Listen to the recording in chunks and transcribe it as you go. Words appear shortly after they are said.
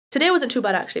Today wasn't too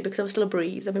bad actually because there was still a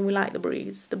breeze. I mean, we like the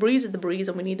breeze. The breeze is the breeze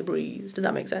and we need the breeze. Does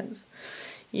that make sense?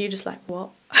 You're just like,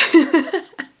 what?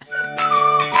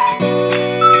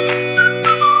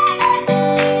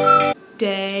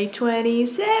 Day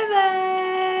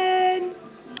 27!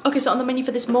 Okay, so on the menu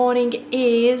for this morning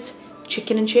is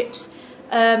chicken and chips.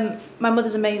 My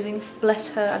mother's amazing,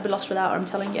 bless her, I'd be lost without her, I'm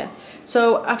telling you.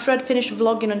 So after I'd finished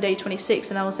vlogging on day 26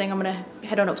 and I was saying I'm gonna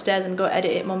head on upstairs and go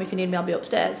edit it, Mum, if you need me I'll be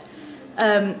upstairs.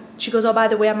 She goes, oh, by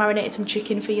the way, I marinated some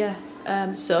chicken for you,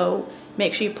 so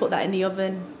make sure you put that in the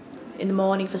oven in the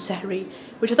morning for Sehri,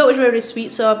 which I thought was really, really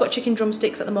sweet. So I've got chicken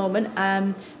drumsticks at the moment,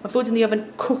 my food's in the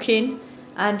oven cooking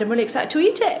and I'm really excited to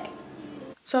eat it.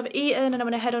 So I've eaten and I'm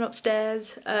going to head on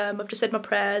upstairs. I've just said my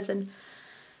prayers and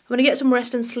I'm going to get some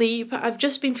rest and sleep. I've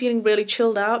just been feeling really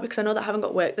chilled out because I know that I haven't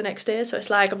got work the next day, so it's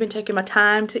like I've been taking my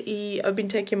time to eat, I've been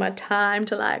taking my time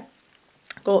to like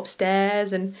go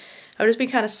upstairs, and I've just been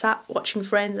kind of sat watching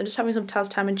Friends and just having some Taz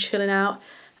time and chilling out.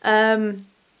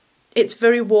 It's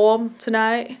very warm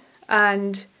tonight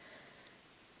and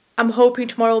I'm hoping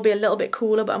tomorrow will be a little bit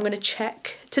cooler, but I'm going to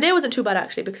check. Today wasn't too bad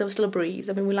actually because there was still a breeze.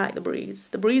 I mean, we like the breeze.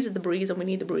 The breeze is the breeze and we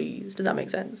need the breeze. Does that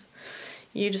make sense?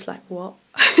 You're just like, what?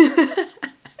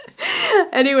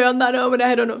 Anyway, on that note, I'm going to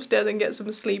head on upstairs and get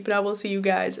some sleep and I will see you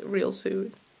guys real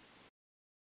soon.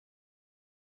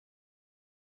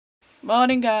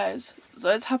 Morning guys, so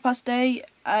it's 8:30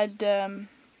 and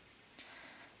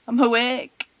I'm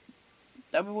awake,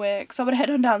 so I'm going to head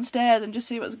on downstairs and just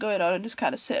see what's going on and just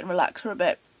kind of sit and relax for a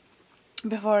bit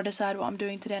before I decide what I'm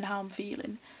doing today and how I'm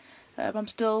feeling. I'm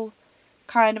still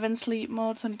kind of in sleep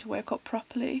mode, so I need to wake up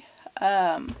properly,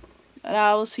 and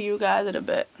I will see you guys in a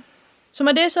bit. So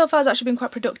my day so far has actually been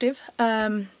quite productive.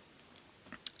 I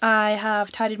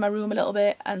have tidied my room a little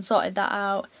bit and sorted that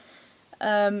out.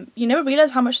 You never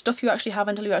realise how much stuff you actually have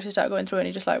until you actually start going through it and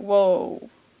you're just like, whoa,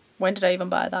 when did I even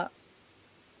buy that?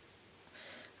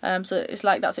 So it's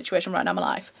like that situation right now in my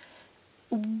life.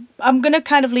 I'm going to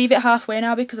kind of leave it halfway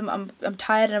now because I'm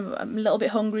tired and I'm a little bit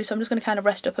hungry, so I'm just going to kind of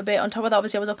rest up a bit. On top of that,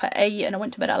 obviously I was up at 8 and I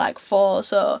went to bed at like 4,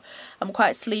 so I'm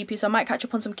quite sleepy, so I might catch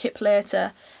up on some kip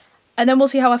later. And then we'll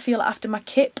see how I feel after my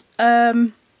kip.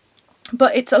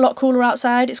 But it's a lot cooler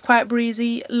outside, it's quite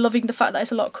breezy, loving the fact that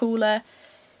it's a lot cooler.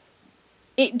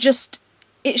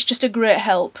 It's just a great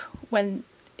help when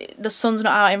the sun's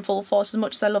not out in full force. As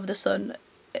much as I love the sun,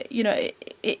 you know,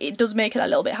 it does make it a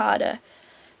little bit harder.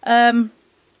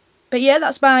 But yeah,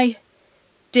 that's my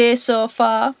day so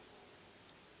far.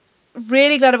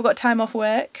 Really glad I've got time off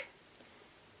work.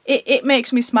 It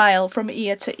makes me smile from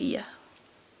ear to ear.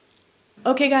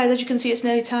 Okay guys, as you can see it's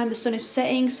nearly time, the sun is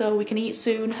setting so we can eat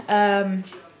soon.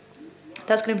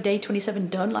 That's going to be day 27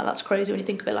 done. Like, that's crazy when you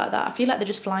think of it like that. I feel like they're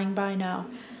just flying by now.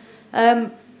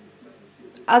 As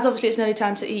obviously it's nearly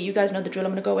time to eat, you guys know the drill.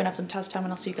 I'm going to go and have some Taz time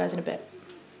and I'll see you guys in a bit.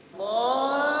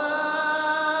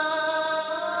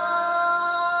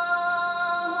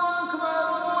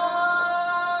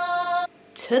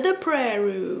 To the prayer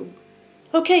room.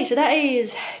 Okay, so that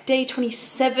is day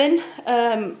 27.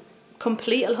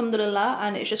 Complete, alhamdulillah,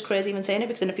 and it's just crazy even saying it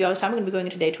because in a few hours time we're going to be going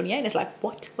into day 28 and it's like,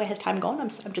 what? Where has time gone? I'm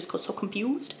just got so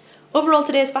confused. Overall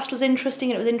today's fast was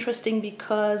interesting, and it was interesting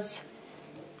because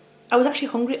I was actually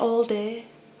hungry all day.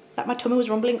 Like, my tummy was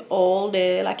rumbling all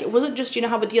day. Like, it wasn't just, you know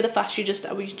how with the other fast we just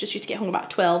used to get hungry about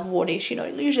 12, 1ish, you know,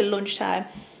 usually lunchtime.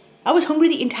 I was hungry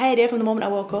the entire day from the moment I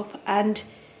woke up and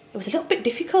it was a little bit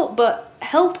difficult, but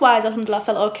health-wise, alhamdulillah, I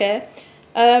felt okay.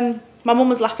 My mum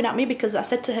was laughing at me because I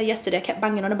said to her yesterday, I kept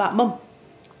banging on about, Mum,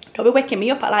 don't be waking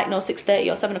me up at like, no,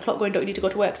 6:30 or 7 o'clock going, don't you need to go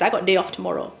to work because I got a day off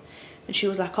tomorrow. And she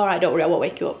was like, all right, don't worry, I won't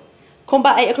wake you up. Come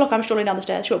back 8 o'clock, I'm strolling down the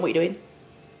stairs. She went, what are you doing?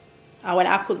 I went,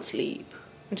 I couldn't sleep.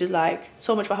 Which is like,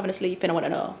 so much for having to sleep in, I want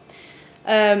to know.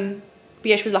 But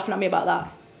yeah, she was laughing at me about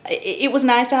that. It was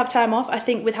nice to have time off. I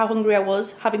think with how hungry I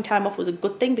was, having time off was a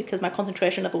good thing because my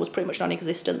concentration level was pretty much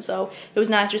non-existent. So it was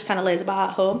nice to just kind of laze about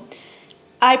at home.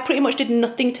 I pretty much did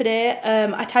nothing today.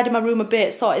 I tidied my room a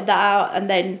bit, sorted that out, and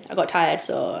then I got tired,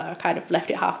 so I kind of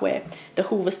left it halfway. The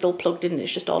Hoover's still plugged in,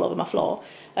 it's just all over my floor.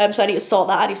 So I need to sort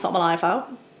that, I need to sort my life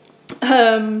out.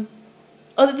 Other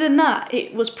than that,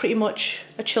 it was pretty much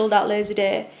a chilled out, lazy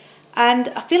day. And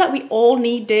I feel like we all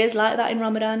need days like that in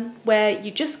Ramadan, where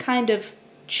you just kind of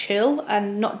chill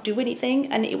and not do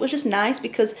anything. And it was just nice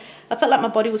because I felt like my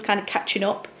body was kind of catching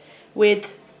up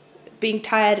with being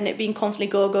tired and it being constantly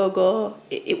go, go, go.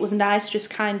 It was nice to just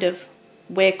kind of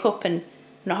wake up and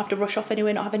not have to rush off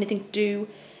anywhere, not have anything to do,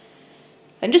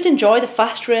 and just enjoy the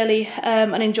fast really,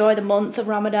 and enjoy the month of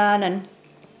Ramadan and,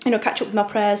 you know, catch up with my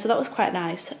prayers. So that was quite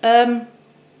nice. I'm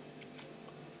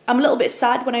a little bit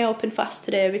sad when I opened fast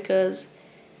today because,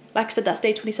 like I said, that's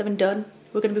day 27 done.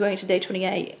 we're going to be going into day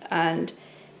 28, and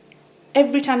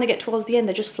every time they get towards the end,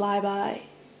 they just fly by.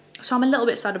 So I'm a little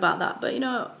bit sad about that, but you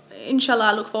know, inshallah,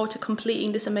 I look forward to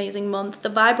completing this amazing month. The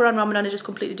vibe around Ramadan is just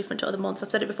completely different to other months.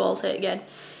 I've said it before, I'll say it again.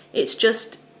 It's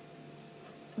just,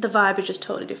 the vibe is just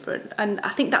totally different, and I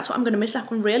think that's what I'm going to miss.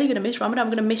 Like, I'm really going to miss Ramadan. I'm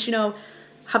going to miss, you know,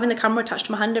 having the camera attached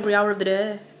to my hand every hour of the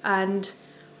day, and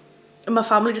my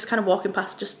family just kind of walking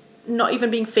past, just not even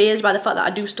being fazed by the fact that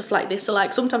I do stuff like this. So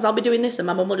like, sometimes I'll be doing this and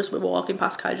my mum will just be walking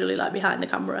past casually, like behind the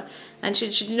camera, and she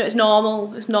you know, it's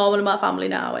normal in my family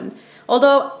now. And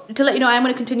although, to let you know, I'm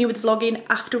going to continue with vlogging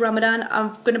after Ramadan.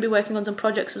 I'm going to be working on some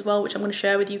projects as well, which I'm going to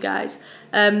share with you guys.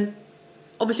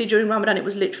 Obviously during Ramadan it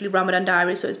was literally Ramadan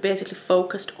Diaries, so it's basically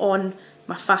focused on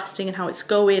my fasting and how it's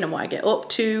going and what I get up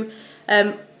to.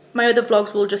 My other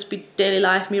vlogs will just be daily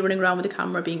life, me running around with the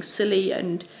camera being silly,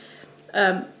 and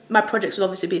my projects will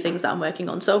obviously be things that I'm working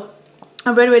on. So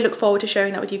I really, really look forward to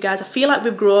sharing that with you guys. I feel like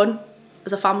we've grown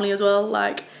as a family as well.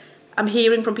 Like, I'm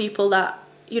hearing from people that,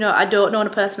 you know, I don't know on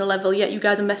a personal level, yet you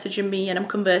guys are messaging me and I'm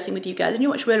conversing with you guys. And you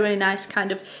know, it's really, really nice to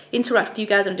kind of interact with you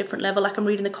guys on a different level. Like, I'm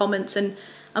reading the comments and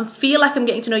I feel like I'm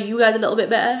getting to know you guys a little bit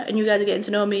better, and you guys are getting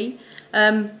to know me.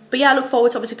 But yeah, I look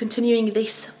forward to obviously continuing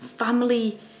this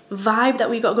family vibe that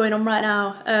we got going on right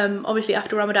now, obviously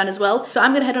after Ramadan as well. So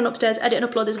I'm gonna head on upstairs, edit and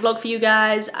upload this vlog for you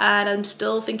guys, and I'm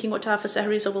still thinking what to have for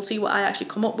Sehri, so we'll see what I actually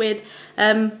come up with.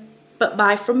 But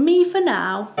bye from me for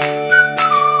now.